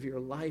most of your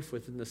life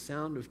within the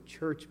sound of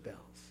church bells,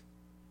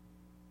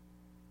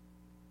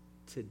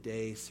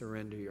 today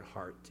surrender your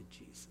heart to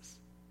Jesus.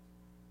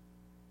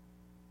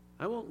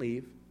 I won't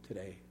leave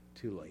today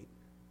too late.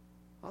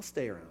 I'll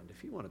stay around.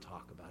 If you want to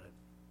talk about it,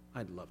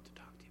 I'd love to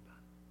talk to you about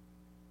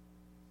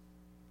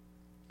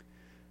it.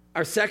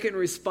 Our second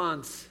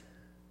response,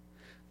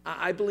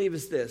 I believe,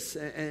 is this,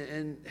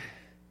 and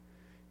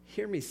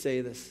hear me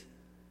say this.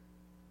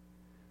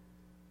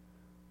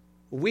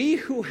 We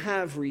who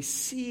have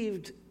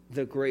received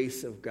the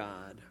grace of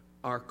God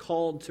are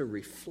called to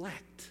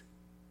reflect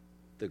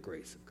the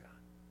grace of God.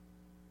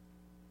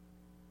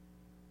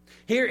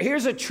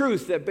 Here's a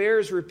truth that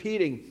bears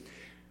repeating.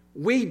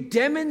 We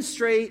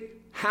demonstrate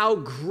how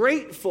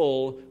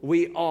grateful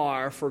we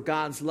are for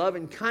God's love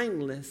and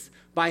kindness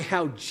by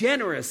how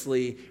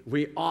generously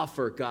we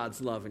offer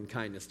God's love and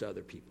kindness to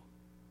other people.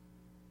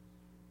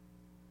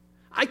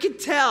 I could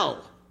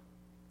tell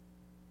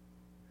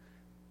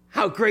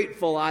how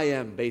grateful I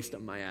am based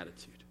on my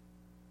attitude.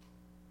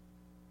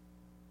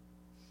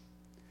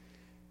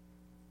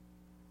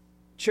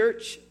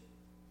 Church,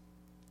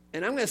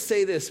 and I'm going to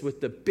say this with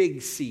the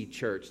big C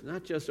church,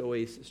 not just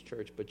Oasis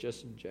Church, but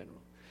just in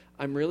general.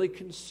 I'm really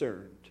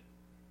concerned.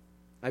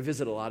 I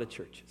visit a lot of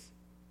churches.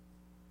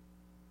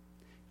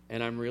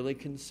 And I'm really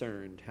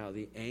concerned how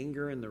the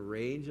anger and the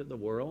rage of the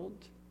world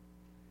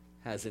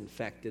has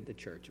infected the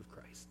church of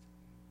Christ.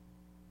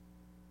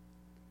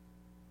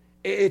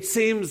 It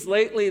seems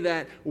lately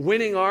that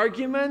winning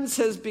arguments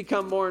has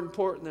become more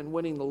important than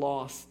winning the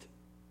lost.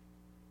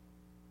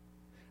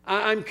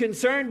 I'm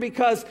concerned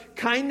because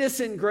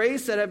kindness and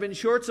grace that have been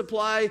short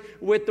supply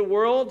with the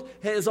world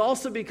has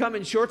also become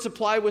in short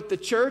supply with the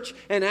church.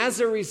 And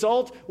as a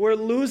result, we're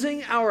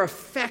losing our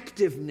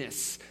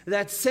effectiveness.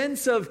 That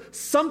sense of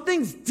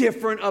something's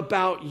different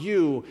about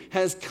you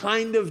has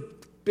kind of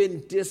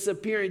been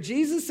disappearing.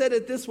 Jesus said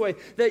it this way,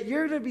 that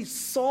you're to be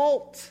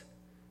salt.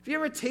 Have you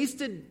ever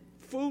tasted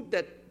food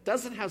that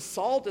doesn't have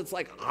salt? It's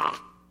like,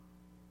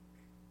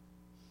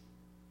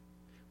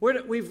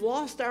 we've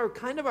lost our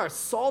kind of our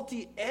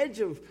salty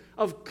edge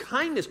of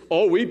kindness.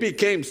 Oh, we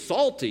became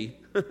salty.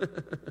 But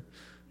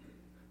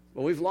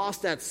we've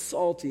lost that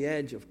salty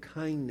edge of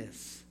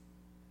kindness.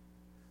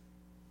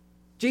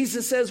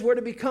 Jesus says we're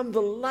to become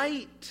the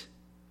light.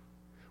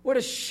 We're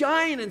to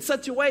shine in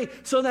such a way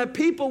so that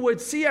people would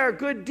see our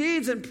good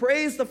deeds and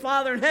praise the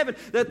Father in heaven,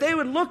 that they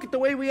would look at the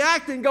way we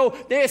act and go,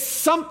 there's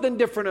something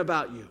different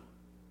about you.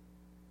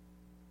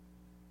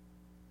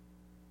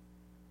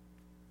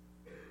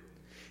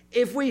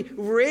 If we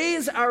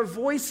raise our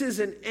voices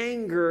in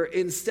anger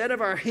instead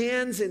of our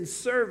hands in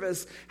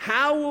service,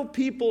 how will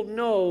people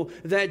know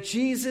that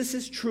Jesus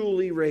is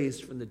truly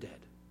raised from the dead?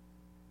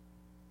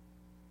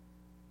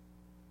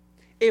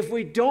 If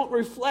we don't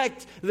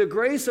reflect the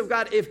grace of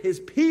God, if his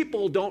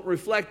people don't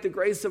reflect the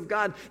grace of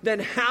God, then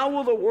how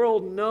will the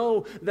world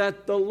know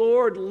that the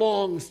Lord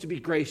longs to be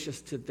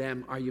gracious to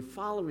them? Are you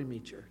following me,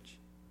 church?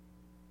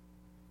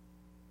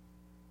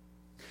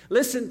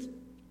 Listen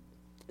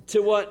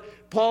to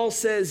what Paul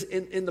says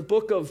in the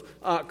book of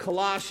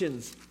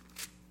Colossians,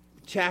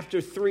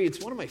 chapter 3.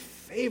 It's one of my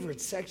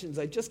favorite sections.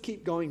 I just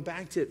keep going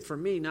back to it, for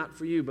me, not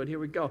for you, but here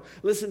we go.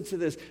 Listen to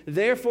this.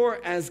 Therefore,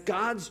 as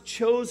God's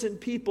chosen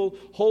people,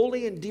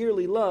 holy and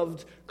dearly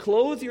loved,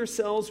 clothe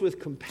yourselves with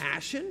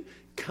compassion,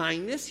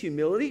 kindness,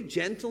 humility,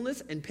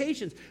 gentleness, and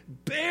patience.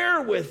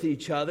 Bear with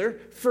each other.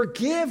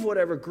 Forgive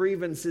whatever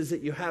grievances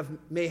that you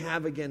may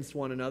have against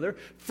one another.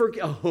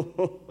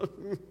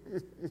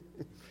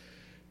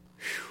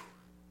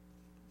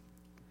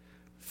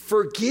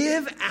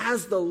 Forgive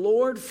as the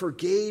Lord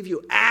forgave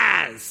you.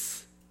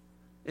 As.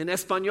 In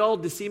Espanol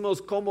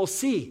decimos como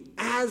si.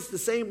 As, the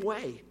same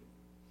way.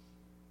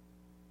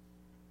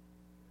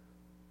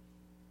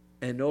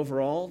 And over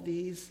all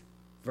these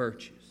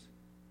virtues,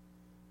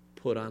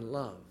 put on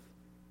love,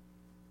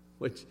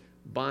 which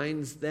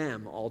binds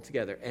them all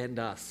together, and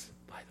us,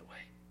 by the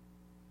way,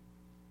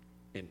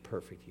 in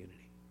perfect unity.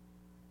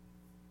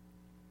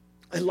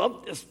 I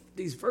love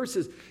these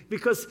verses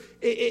because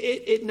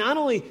it not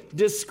only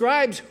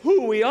describes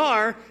who we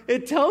are,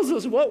 it tells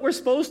us what we're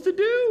supposed to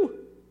do.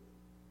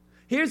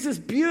 Here's this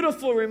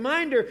beautiful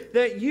reminder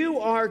that you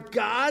are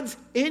God's,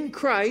 in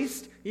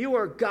Christ, you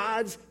are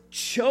God's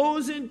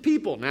chosen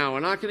people. Now, we're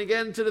not going to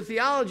get into the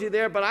theology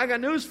there, but I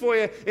got news for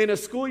you. In a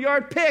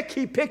schoolyard pick,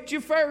 he picked you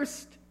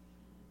first.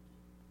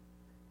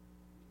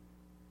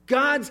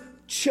 God's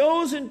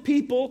chosen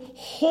people,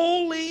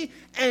 holy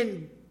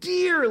and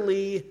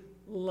dearly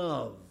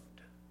loved.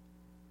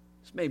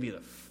 This may be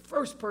the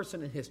first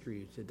person in history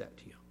who did that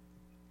to you.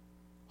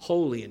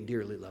 Holy and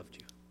dearly loved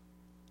you.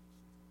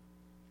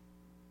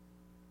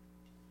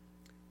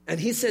 And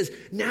he says,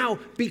 now,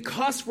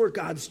 because we're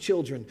God's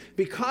children,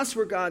 because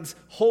we're God's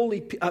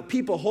holy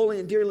people, holy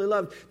and dearly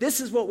loved, this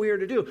is what we are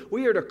to do.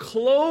 We are to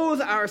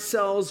clothe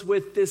ourselves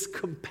with this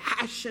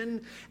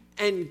compassion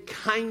and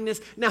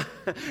kindness. Now,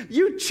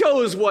 you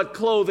chose what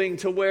clothing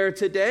to wear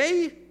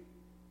today.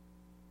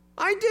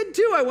 I did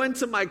too. I went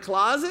to my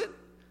closet,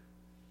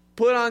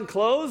 put on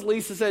clothes.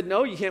 Lisa said,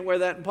 no, you can't wear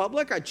that in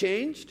public. I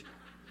changed.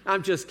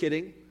 I'm just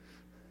kidding.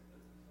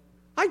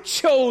 I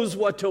chose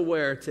what to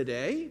wear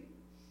today.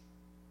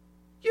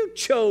 You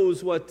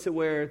chose what to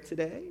wear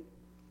today.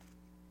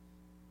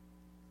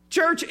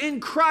 Church, in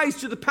Christ,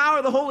 through the power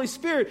of the Holy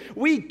Spirit,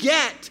 we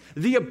get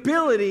the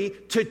ability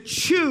to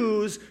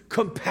choose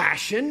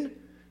compassion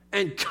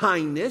and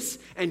kindness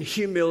and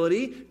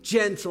humility,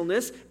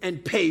 gentleness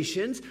and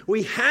patience.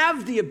 We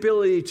have the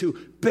ability to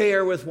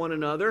bear with one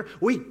another.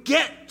 We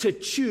get to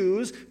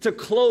choose to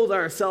clothe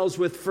ourselves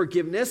with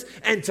forgiveness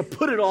and to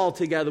put it all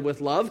together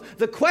with love.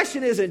 The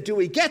question isn't, do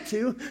we get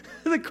to?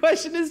 The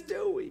question is,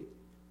 do we?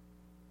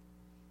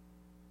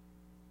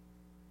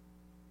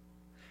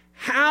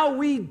 How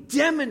we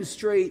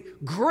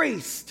demonstrate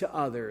grace to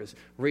others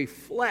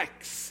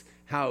reflects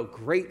how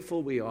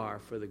grateful we are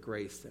for the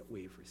grace that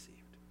we've received.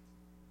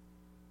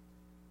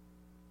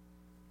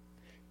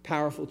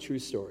 Powerful true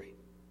story.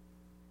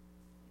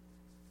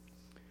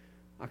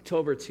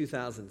 October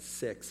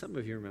 2006. Some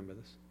of you remember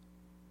this.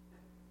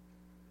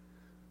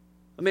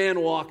 A man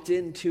walked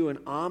into an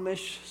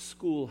Amish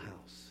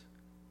schoolhouse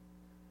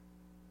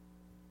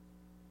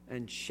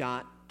and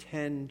shot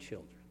 10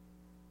 children.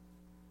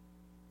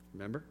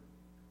 Remember?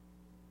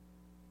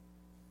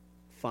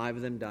 5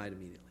 of them died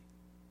immediately.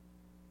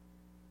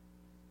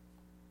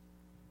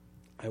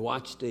 I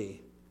watched a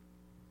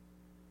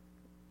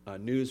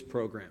news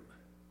program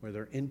where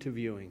they're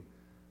interviewing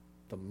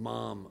the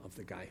mom of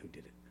the guy who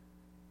did it.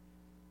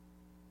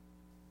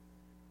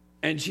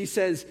 And she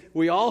says,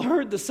 we all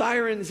heard the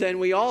sirens and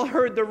we all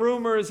heard the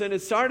rumors, and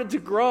it started to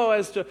grow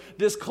as to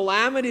this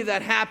calamity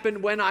that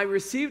happened when I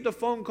received a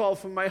phone call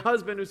from my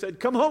husband who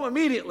said, come home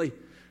immediately.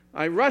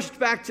 I rushed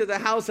back to the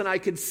house and I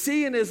could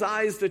see in his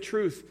eyes the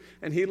truth.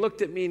 And he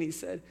looked at me and he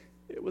said,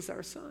 it was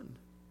our son.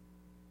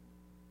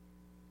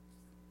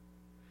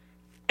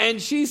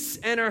 And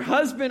her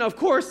husband, of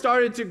course,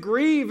 started to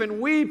grieve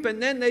and weep.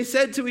 And then they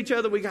said to each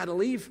other, we got to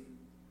leave.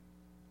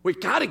 We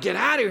got to get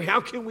out of here.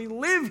 How can we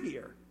live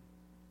here?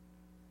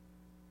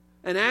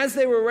 And as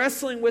they were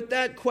wrestling with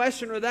that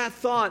question or that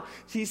thought,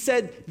 he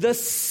said, the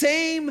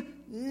same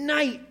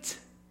night,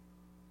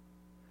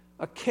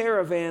 a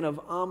caravan of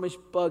Amish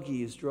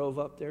buggies drove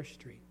up their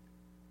street.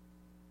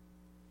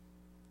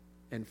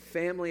 And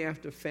family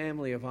after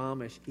family of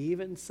Amish,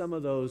 even some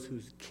of those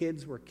whose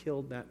kids were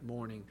killed that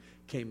morning,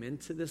 came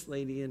into this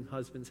lady and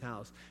husband's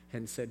house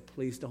and said,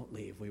 please don't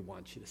leave. We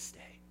want you to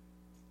stay.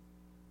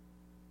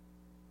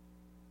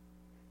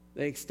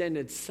 They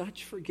extended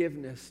such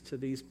forgiveness to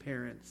these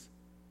parents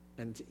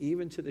and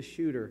even to the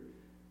shooter.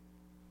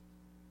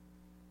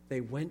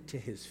 They went to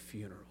his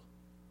funeral.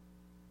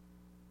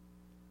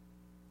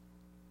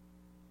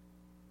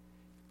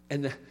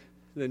 And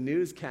the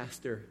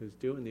newscaster who's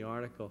doing the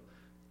article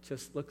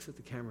just looks at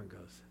the camera and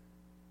goes,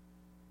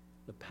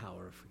 the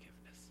power of forgiveness.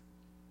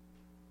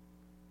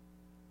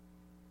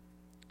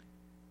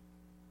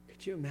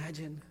 Could you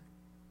imagine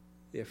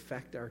the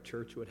effect our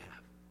church would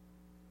have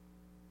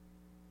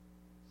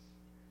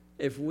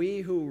if we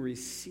who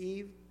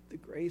receive the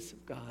grace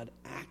of God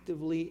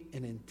actively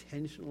and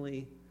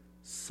intentionally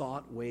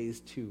sought ways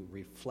to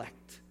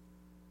reflect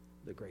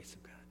the grace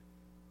of God?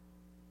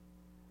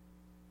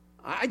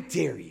 I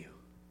dare you.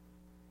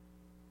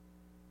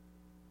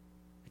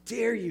 I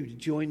dare you to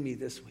join me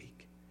this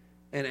week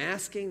in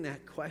asking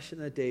that question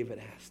that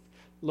David asked.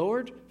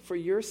 Lord, for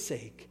your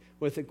sake,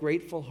 with a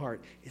grateful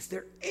heart, is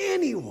there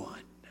anyone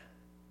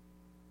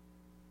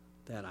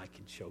that I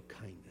can show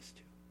kindness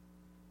to?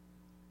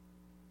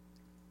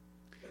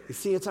 You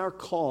see, it's our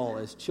call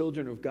as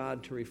children of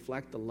God to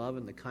reflect the love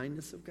and the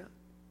kindness of God.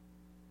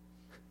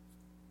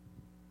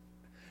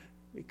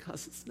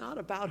 Because it's not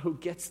about who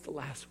gets the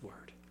last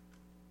word.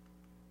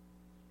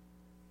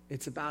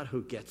 It's about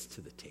who gets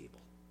to the table.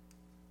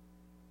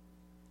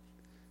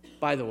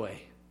 By the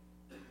way,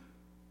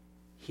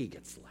 he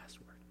gets the last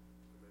word.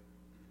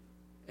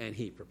 And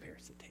he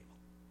prepares the table.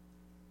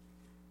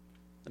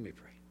 Let me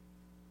pray.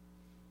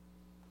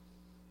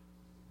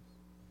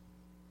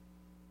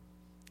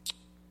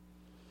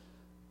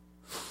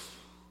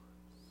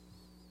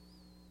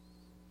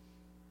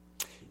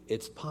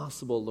 It's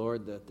possible,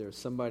 Lord, that there's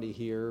somebody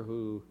here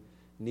who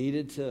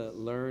needed to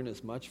learn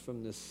as much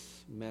from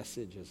this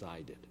message as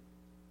I did.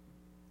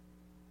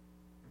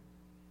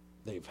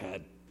 They've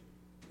had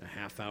a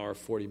half hour,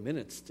 40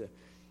 minutes to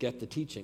get the teaching.